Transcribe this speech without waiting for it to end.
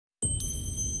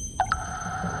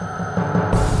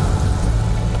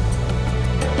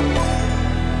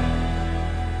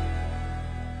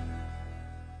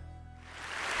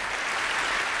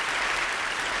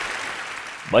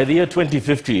By the year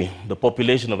 2050, the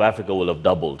population of Africa will have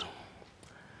doubled.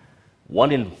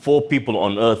 1 in 4 people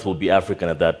on Earth will be African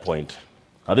at that point.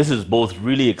 Now, this is both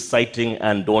really exciting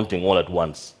and daunting all at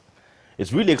once.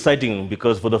 It's really exciting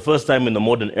because for the first time in the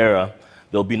modern era,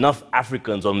 there'll be enough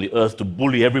Africans on the Earth to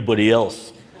bully everybody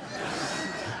else.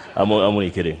 I'm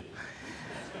only kidding.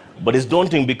 But it's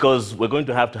daunting because we're going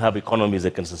to have economies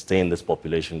that can sustain this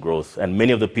population growth, and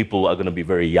many of the people are going to be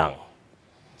very young.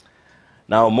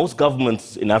 Now, most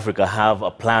governments in Africa have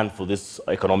a plan for this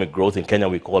economic growth. In Kenya,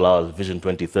 we call ours Vision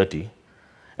 2030,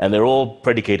 and they're all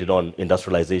predicated on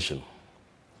industrialization.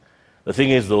 The thing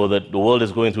is, though, that the world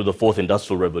is going through the 4th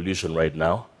industrial revolution right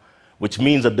now, which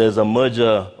means that there's a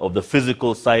merger of the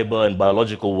physical, cyber, and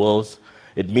biological worlds.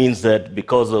 It means that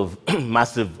because of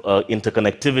massive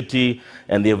interconnectivity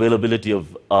and the availability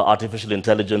of artificial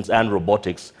intelligence and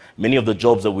robotics, many of the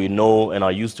jobs that we know and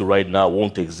are used to right now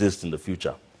won't exist in the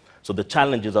future. So the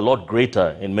challenge is a lot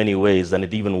greater in many ways than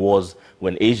it even was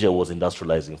when Asia was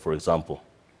industrializing, for example.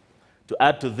 To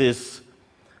add to this,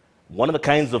 one of the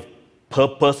kinds of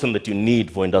person that you need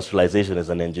for industrialization is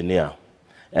an engineer,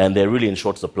 and they're really in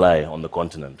short supply on the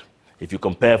continent. If you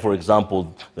compare, for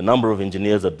example, the number of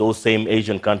engineers that those same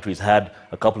Asian countries had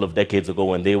a couple of decades ago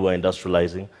when they were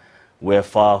industrializing, we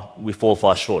fall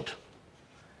far short.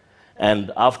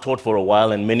 And I've taught for a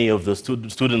while, and many of the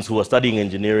students who are studying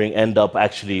engineering end up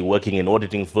actually working in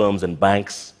auditing firms and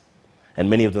banks, and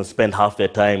many of them spend half their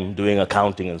time doing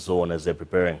accounting and so on as they're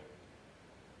preparing.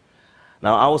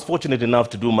 Now, I was fortunate enough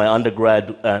to do my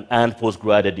undergrad and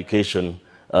postgrad education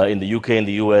in the UK and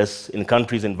the US, in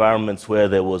countries, environments where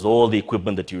there was all the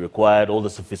equipment that you required, all the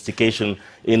sophistication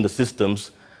in the systems.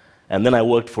 And then I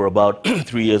worked for about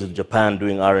 3 years in Japan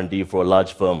doing R&D for a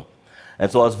large firm. And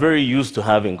so I was very used to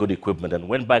having good equipment and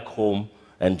went back home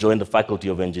and joined the Faculty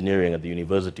of Engineering at the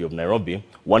University of Nairobi,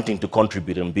 wanting to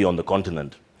contribute and be on the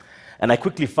continent. And I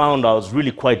quickly found I was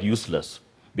really quite useless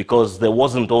because there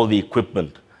wasn't all the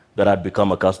equipment that I'd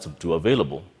become accustomed to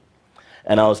available.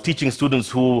 And I was teaching students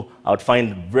who I would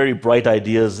find very bright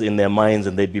ideas in their minds,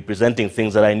 and they'd be presenting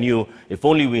things that I knew if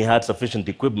only we had sufficient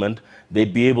equipment,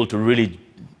 they'd be able to really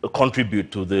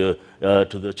contribute to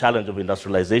the challenge of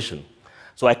industrialization.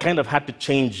 So I kind of had to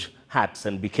change hats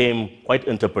and became quite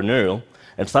entrepreneurial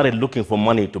and started looking for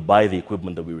money to buy the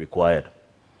equipment that we required.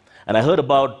 And I heard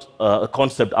about a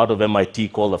concept out of MIT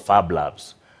called the Fab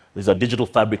Labs. These are digital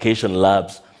fabrication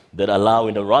labs that allow,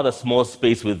 in a rather small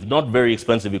space with not very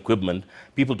expensive equipment,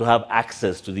 people to have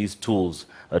access to these tools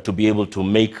to be able to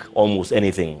make almost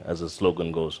anything, as the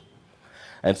slogan goes.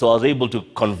 And so I was able to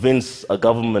convince a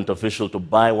government official to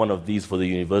buy one of these for the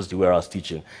university where I was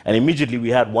teaching. And immediately we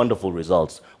had wonderful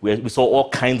results. We saw all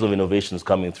kinds of innovations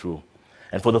coming through.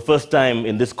 And for the first time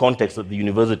in this context at the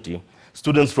university,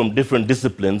 students from different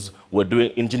disciplines were doing,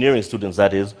 engineering students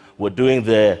that is, were doing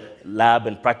their lab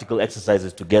and practical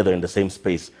exercises together in the same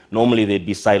space. Normally they'd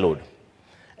be siloed.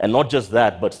 And not just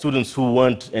that, but students who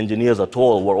weren't engineers at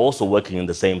all were also working in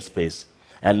the same space.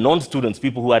 And non-students,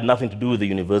 people who had nothing to do with the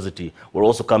university, were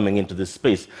also coming into this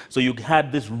space. So you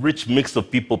had this rich mix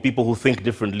of people who think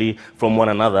differently from one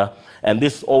another, and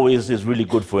this always is really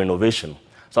good for innovation.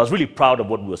 So I was really proud of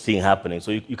what we were seeing happening. So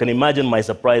you can imagine my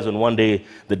surprise when one day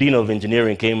the Dean of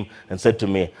Engineering came and said to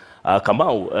me,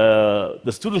 Kamau,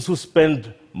 the students who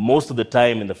spend most of the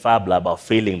time in the Fab Lab are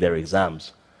failing their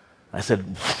exams. I said,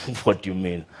 what do you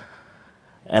mean?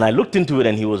 And I looked into it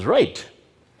and he was right.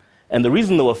 And the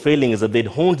reason they were failing is that they'd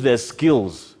honed their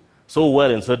skills so well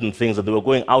in certain things that they were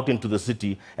going out into the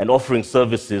city and offering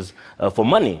services for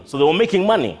money. So they were making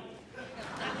money.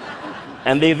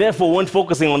 And they therefore weren't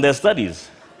focusing on their studies.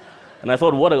 And I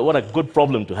thought, what a good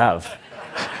problem to have.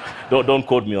 Don't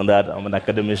quote me on that, I'm an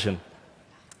academician.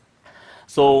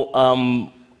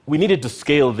 So we needed to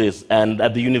scale this, and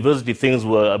at the university things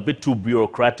were a bit too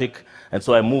bureaucratic, and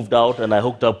so I moved out and I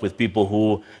hooked up with people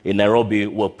who in Nairobi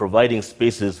were providing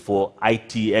spaces for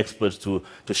IT experts to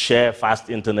share fast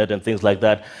internet and things like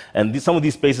that. And some of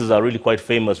these spaces are really quite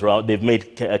famous. They've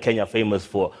made Kenya famous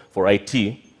for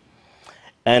IT.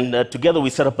 And together we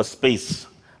set up a space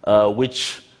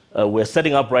which we're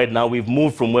setting up right now. We've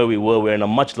moved from where we were. We're in a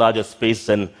much larger space,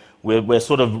 and we're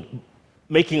sort of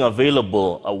making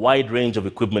available a wide range of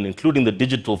equipment, including the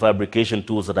digital fabrication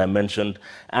tools that I mentioned,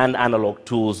 and analog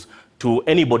tools to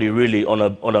anybody really on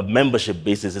a membership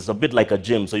basis. It's a bit like a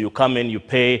gym. So you come in, you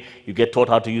pay, you get taught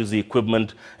how to use the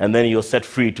equipment, and then you're set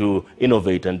free to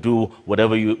innovate and do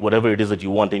whatever it is that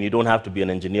you want, and you don't have to be an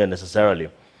engineer necessarily.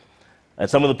 And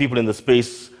some of the people in the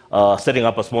space are setting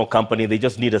up a small company. They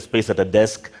just need a space at a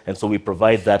desk, and so we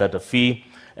provide that at a fee.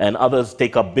 and others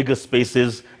take up bigger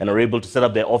spaces and are able to set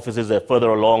up their offices. They're further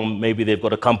along. Maybe they've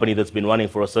got a company that's been running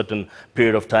for a certain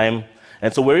period of time.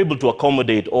 And so we're able to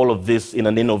accommodate all of this in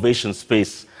an innovation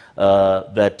space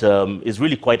that is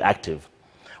really quite active.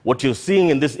 What you're seeing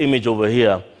in this image over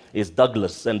here is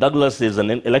Douglas. And Douglas is an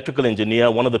electrical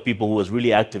engineer, one of the people who was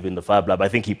really active in the Fab Lab. I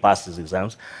think he passed his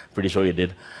exams. Pretty sure he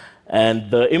did. And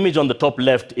the image on the top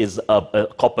left is a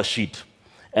copper sheet.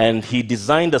 And he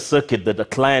designed a circuit that a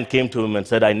client came to him and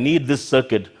said, I need this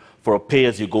circuit for a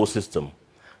pay-as-you-go system.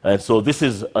 And so this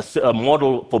is a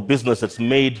model for business that's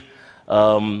made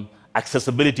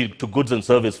accessibility to goods and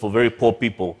service for very poor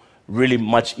people really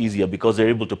much easier because they're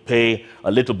able to pay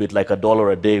a little bit, like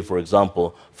 $1 a day, for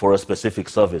example, for a specific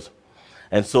service.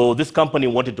 And so this company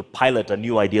wanted to pilot a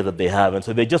new idea that they have. And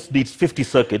so they just need 50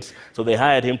 circuits. So they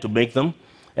hired him to make them.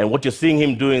 And what you're seeing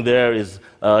him doing there is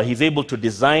he's able to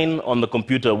design on the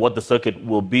computer what the circuit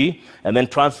will be and then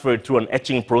transfer it through an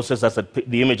etching process, that's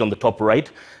the image on the top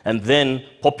right, and then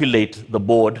populate the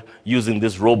board using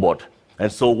this robot.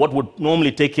 And so what would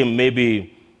normally take him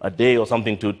maybe a day or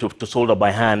something to solder by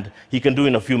hand, he can do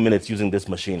in a few minutes using this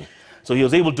machine. So he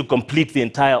was able to complete the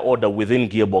entire order within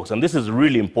Gearbox. And this is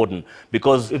really important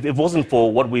because if it wasn't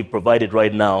for what we've provided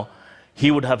right now, he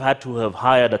would have had to have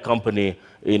hired a company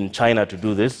in China to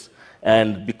do this.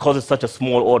 And because it's such a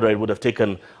small order, it would have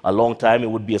taken a long time.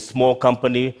 It would be a small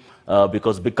company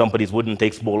because big companies wouldn't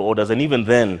take small orders. And even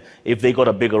then, if they got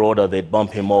a bigger order, they'd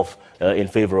bump him off in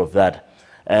favor of that.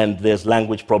 And there's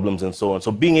language problems and so on.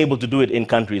 So being able to do it in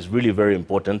country is really very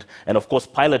important. And of course,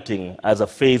 piloting as a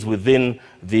phase within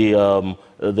the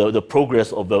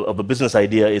progress of the business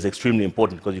idea is extremely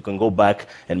important because you can go back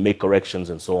and make corrections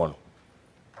and so on.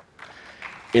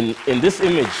 In this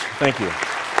image, thank you.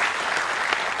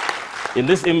 In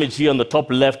this image here on the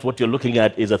top left, what you're looking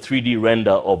at is a 3D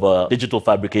render of a digital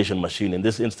fabrication machine. In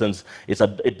this instance,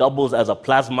 it doubles as a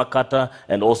plasma cutter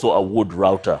and also a wood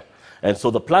router. And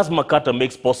so the plasma cutter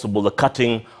makes possible the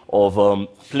cutting of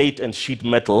plate and sheet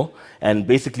metal, and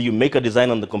basically you make a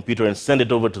design on the computer and send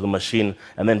it over to the machine,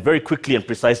 and then very quickly and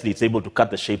precisely it's able to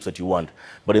cut the shapes that you want.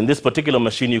 But in this particular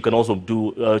machine, you can also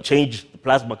change the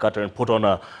plasma cutter and put on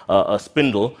a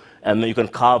spindle, and then you can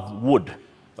carve wood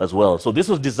as well. So this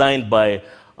was designed by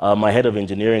my head of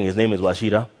engineering. His name is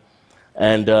Washida.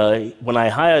 And when I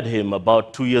hired him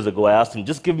about 2 years ago, I asked him,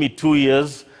 just give me 2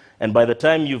 years, and by the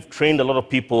time you've trained a lot of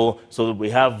people so that we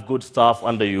have good staff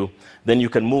under you, then you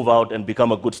can move out and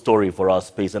become a good story for our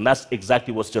space. And that's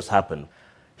exactly what's just happened.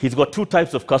 He's got two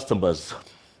types of customers.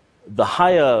 The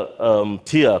higher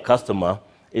tier customer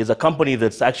is a company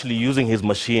that's actually using his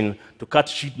machine to cut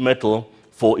sheet metal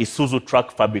for Isuzu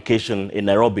truck fabrication in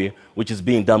Nairobi, which is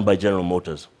being done by General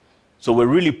Motors. So we're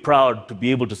really proud to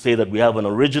be able to say that we have an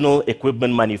original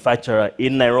equipment manufacturer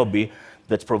in Nairobi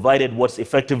that's provided what's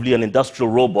effectively an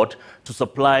industrial robot to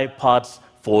supply parts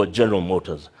for General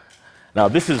Motors. Now,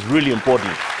 this is really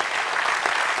important.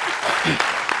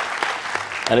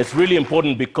 And it's really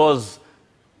important because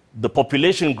the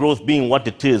population growth being what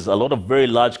it is, a lot of very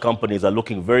large companies are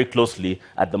looking very closely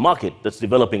at the market that's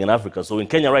developing in Africa. So in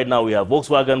Kenya right now, we have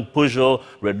Volkswagen, Peugeot,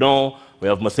 Renault, we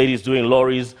have Mercedes doing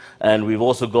lorries, and we've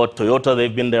also got Toyota,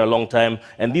 they've been there a long time.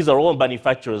 And these are all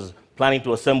manufacturers planning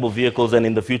to assemble vehicles and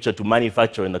in the future to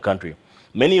manufacture in the country.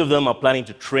 Many of them are planning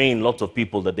to train lots of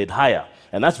people that they'd hire,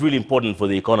 and that's really important for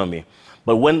the economy.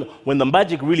 But when the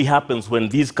magic really happens, when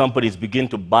these companies begin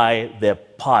to buy their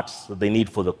parts that they need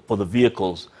for the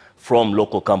vehicles from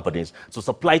local companies. So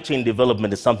supply chain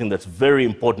development is something that's very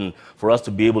important for us to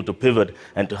be able to pivot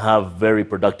and to have very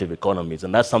productive economies,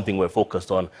 and that's something we're focused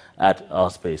on at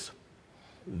our space.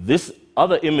 This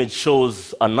other image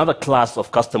shows another class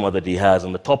of customer that he has.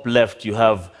 On the top left, you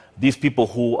have these people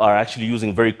who are actually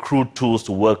using very crude tools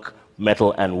to work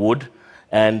metal and wood.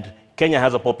 And Kenya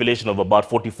has a population of about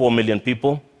 44 million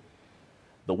people.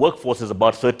 The workforce is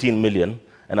about 13 million,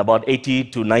 and about 80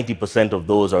 to 90% of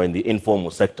those are in the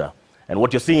informal sector. And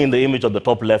what you're seeing in the image on the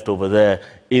top left over there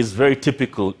is very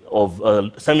typical of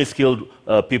semi-skilled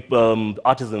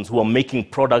artisans who are making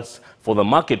products for the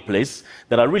marketplace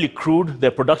that are really crude.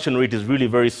 Their production rate is really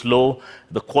very slow.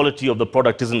 The quality of the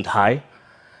product isn't high.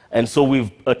 And so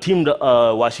we've teamed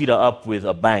Washida up with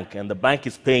a bank, and the bank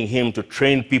is paying him to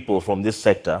train people from this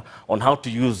sector on how to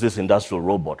use this industrial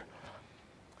robot.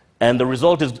 And the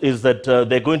result is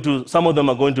that some of them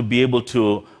are going to be able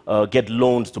to get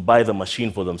loans to buy the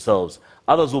machine for themselves.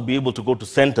 Others will be able to go to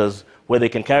centers where they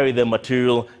can carry their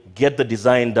material, get the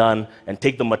design done, and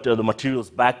take the materials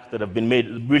back that have been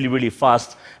made really, really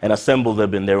fast and assemble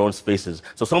them in their own spaces.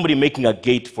 So somebody making a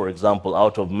gate, for example,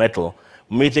 out of metal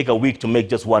may take a week to make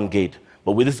just one gate.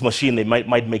 But with this machine, they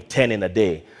might make 10 in a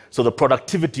day. So the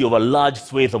productivity of a large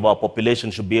swathe of our population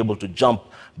should be able to jump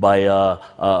by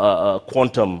a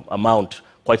quantum amount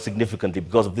quite significantly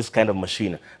because of this kind of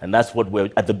machine. And that's what we're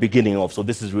at the beginning of. So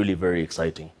this is really very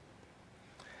exciting.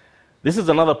 This is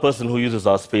another person who uses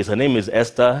our space. Her name is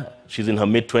Esther. She's in her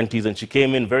mid-20s, and she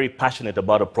came in very passionate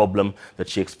about a problem that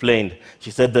she explained. She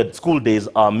said that school days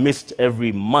are missed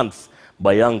every month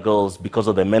by young girls because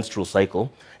of their menstrual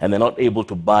cycle, and they're not able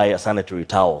to buy a sanitary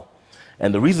towel.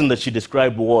 And the reason that she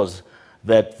described was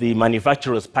that the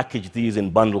manufacturers package these in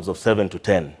bundles of 7 to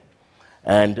 10.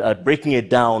 And breaking it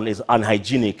down is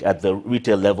unhygienic at the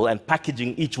retail level, and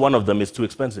packaging each one of them is too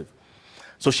expensive.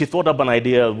 So she thought up an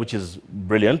idea which is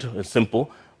brilliant, it's simple.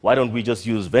 Why don't we just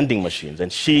use vending machines?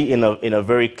 And she, in a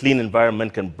very clean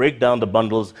environment, can break down the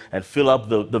bundles and fill up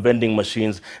the vending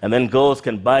machines, and then girls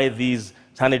can buy these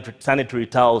sanitary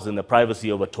towels in the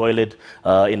privacy of a toilet,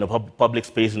 in a public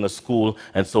space, in a school,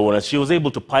 and so on. And she was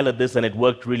able to pilot this, and it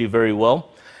worked really very well.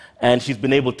 And she's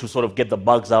been able to sort of get the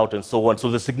bugs out and so on. So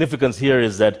the significance here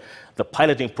is that the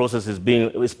piloting process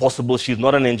is possible. She's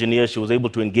not an engineer. She was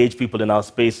able to engage people in our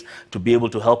space to be able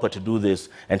to help her to do this.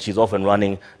 And she's off and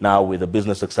running now with a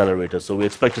business accelerator. So we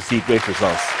expect to see great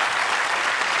results.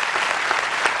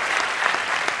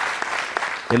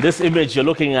 In this image, you're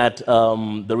looking at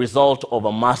the result of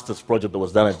a master's project that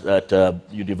was done at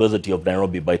University of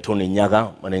Nairobi by Tony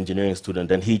Nyaga, an engineering student.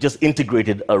 And he just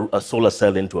integrated a solar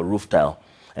cell into a roof tile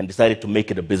and decided to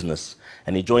make it a business.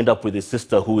 And he joined up with his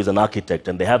sister, who is an architect,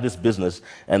 and they have this business,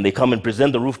 and they come and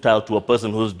present the roof tile to a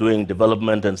person who's doing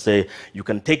development and say, you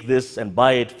can take this and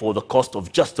buy it for the cost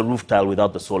of just the roof tile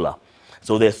without the solar.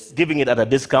 So they're giving it at a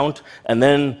discount, and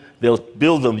then they'll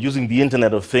build them using the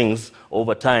Internet of Things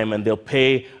over time, and they'll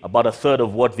pay about a third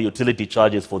of what the utility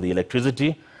charges for the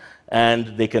electricity,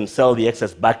 and they can sell the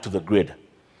excess back to the grid.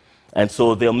 And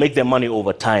so they'll make their money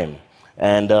over time.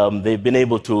 And they've been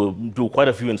able to do quite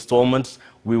a few installments.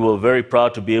 We were very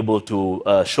proud to be able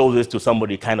to show this to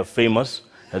somebody kind of famous,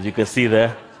 as you can see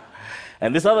there.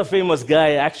 And this other famous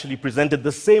guy actually presented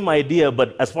the same idea,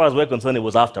 but as far as we're concerned, it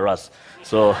was after us.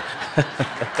 So,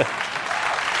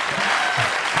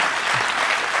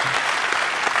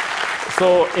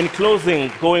 so in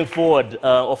closing, going forward,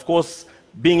 of course,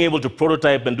 being able to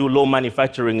prototype and do low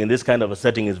manufacturing in this kind of a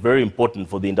setting is very important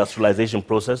for the industrialization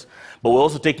process. But we're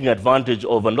also taking advantage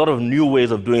of a lot of new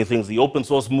ways of doing things. The open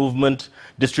source movement,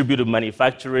 distributed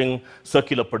manufacturing,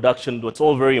 circular production, it's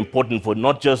all very important for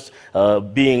not just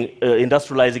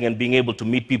industrializing and being able to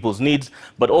meet people's needs,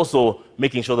 but also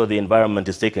making sure that the environment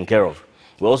is taken care of.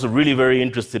 We're also really very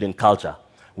interested in culture.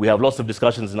 We have lots of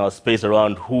discussions in our space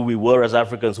around who we were as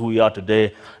Africans, who we are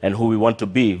today, and who we want to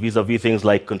be, vis-a-vis things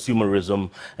like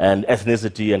consumerism and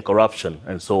ethnicity and corruption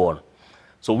and so on.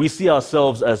 So we see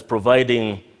ourselves as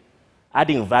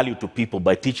adding value to people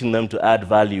by teaching them to add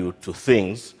value to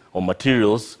things or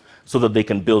materials so that they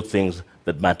can build things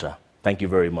that matter. Thank you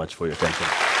very much for your attention.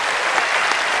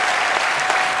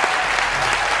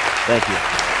 Thank you.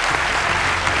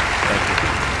 Thank you.